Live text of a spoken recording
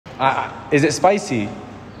Is it spicy?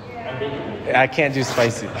 I can't do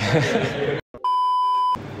spicy.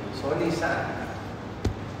 Soony Saad.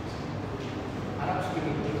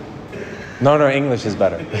 No, English is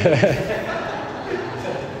better.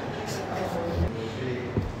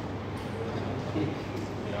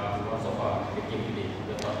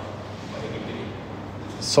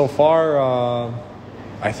 So far,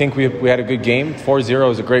 I think we had a good game.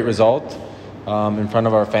 4-0 is a great result in front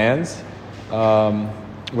of our fans.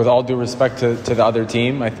 With all due respect to the other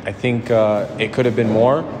team, I think it could have been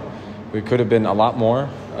more. We could have been a lot more.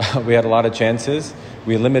 We had a lot of chances.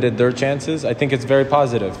 We limited their chances. I think it's very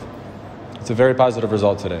positive. It's a very positive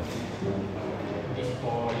result today.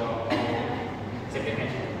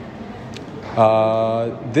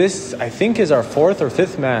 This, I think, is our 4th or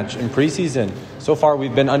 5th match in preseason. So far,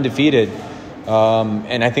 we've been undefeated.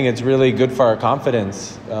 And I think it's really good for our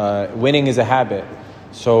confidence. Winning is a habit.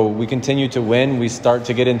 So we continue to win. We start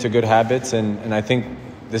to get into good habits. And I think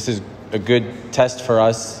this is a good test for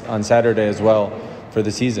us on Saturday as well for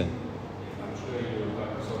the season.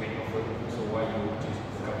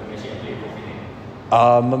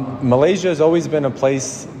 Malaysia has always been a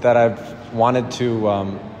place that I've wanted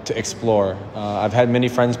to explore. I've had many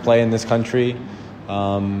friends play in this country,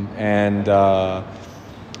 and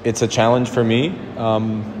it's a challenge for me.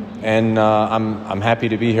 And I'm happy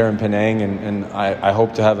to be here in Penang, and I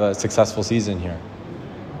hope to have a successful season here.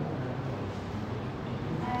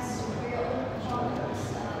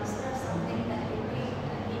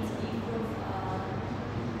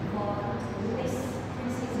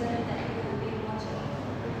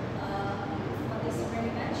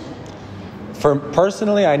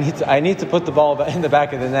 Personally, I need to put the ball in the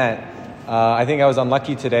back of the net. I think I was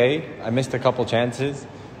unlucky today. I missed a couple chances,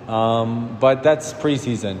 but that's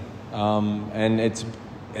preseason, and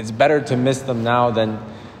it's better to miss them now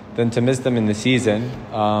than to miss them in the season.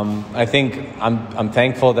 I think I'm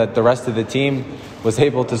thankful that the rest of the team was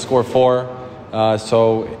able to score 4,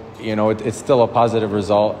 so it's still a positive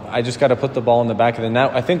result. I just got to put the ball in the back of the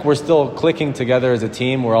net. I think we're still clicking together as a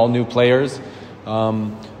team. We're all new players.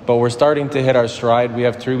 But we're starting to hit our stride. We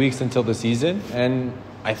have 3 weeks until the season, and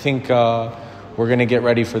I think we're going to get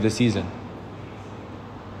ready for the season.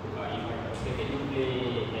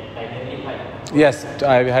 Yes,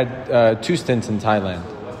 I had 2 stints in Thailand.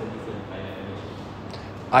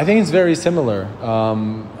 I think it's very similar.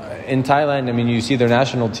 In Thailand, I mean, you see their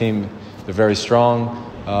national team, they're very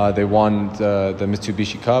strong. They won the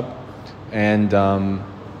Mitsubishi Cup, and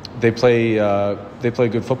they play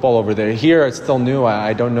good football over there. Here, it's still new.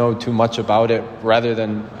 I don't know too much about it. Rather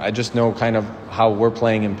than, I just know kind of how we're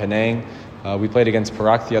playing in Penang. We played against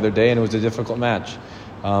Perak the other day, and it was a difficult match.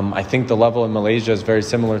 I think the level in Malaysia is very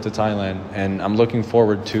similar to Thailand, and I'm looking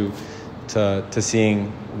forward to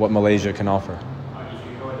seeing what Malaysia can offer. If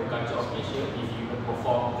you know the culture of Malaysia, if you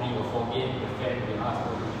perform 3 or 4 games, the fan will ask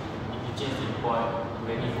if you change the report,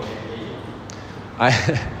 ready for the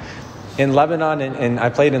Malaysia. In Lebanon, and I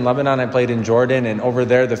played in Lebanon, I played in Jordan, and over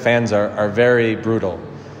there the fans are very brutal.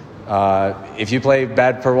 If you play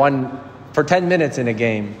bad for 10 minutes in a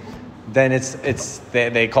game, then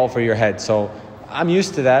they call for your head. So I'm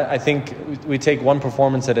used to that. I think we take one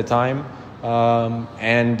performance at a time,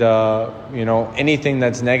 and anything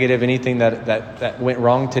that's negative, anything that went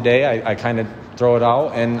wrong today, I kind of throw it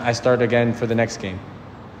out and I start again for the next game.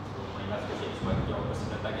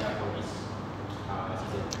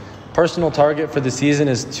 Personal target for the season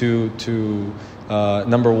is to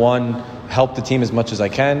number one, help the team as much as I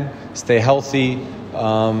can, stay healthy,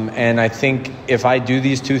 and I think if I do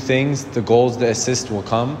these 2 things, the goals, the assists will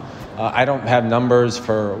come. I don't have numbers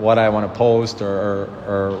for what I want to post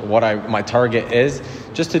or what my target is,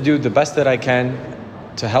 just to do the best that I can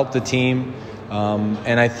to help the team,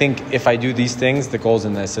 and I think if I do these things, the goals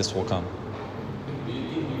and the assists will come.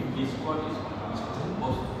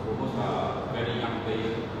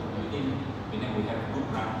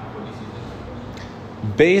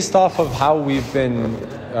 Based off of how we've been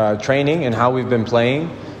training and how we've been playing,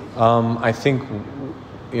 I think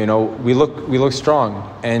we look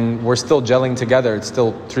strong, and we're still gelling together. It's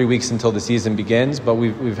still 3 weeks until the season begins, but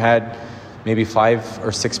we've had maybe 5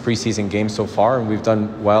 or 6 preseason games so far, and we've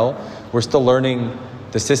done well. We're still learning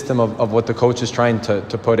the system of what the coach is trying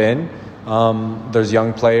to put in. There's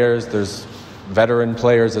young players, there's veteran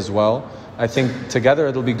players as well. I think together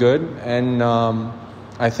it'll be good, and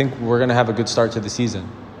I think we're going to have a good start to the season.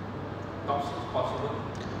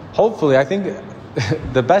 Hopefully, I think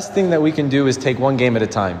the best thing that we can do is take one game at a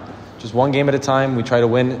time. Just one game at a time. We try to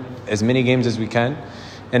win as many games as we can.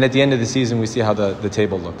 And at the end of the season, we see how the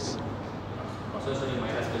table looks.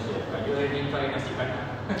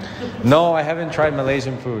 No, I haven't tried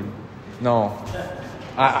Malaysian food. No.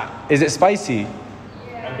 Is it spicy?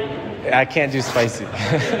 I can't do spicy.